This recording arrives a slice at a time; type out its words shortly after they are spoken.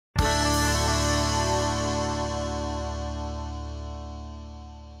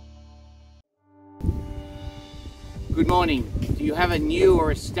Good morning. Do you have a new or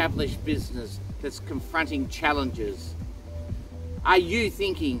established business that's confronting challenges? Are you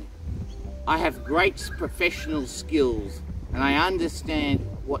thinking, I have great professional skills and I understand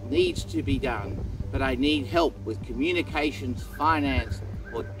what needs to be done, but I need help with communications, finance,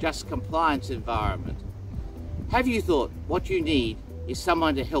 or just compliance environment? Have you thought what you need is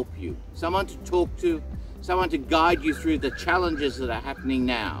someone to help you, someone to talk to, someone to guide you through the challenges that are happening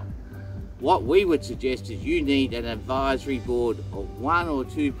now? What we would suggest is you need an advisory board of 1 or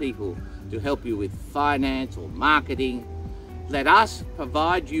 2 people to help you with finance or marketing. Let us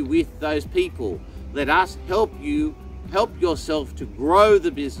provide you with those people. Let us help yourself to grow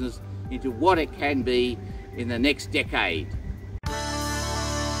the business into what it can be in the next decade.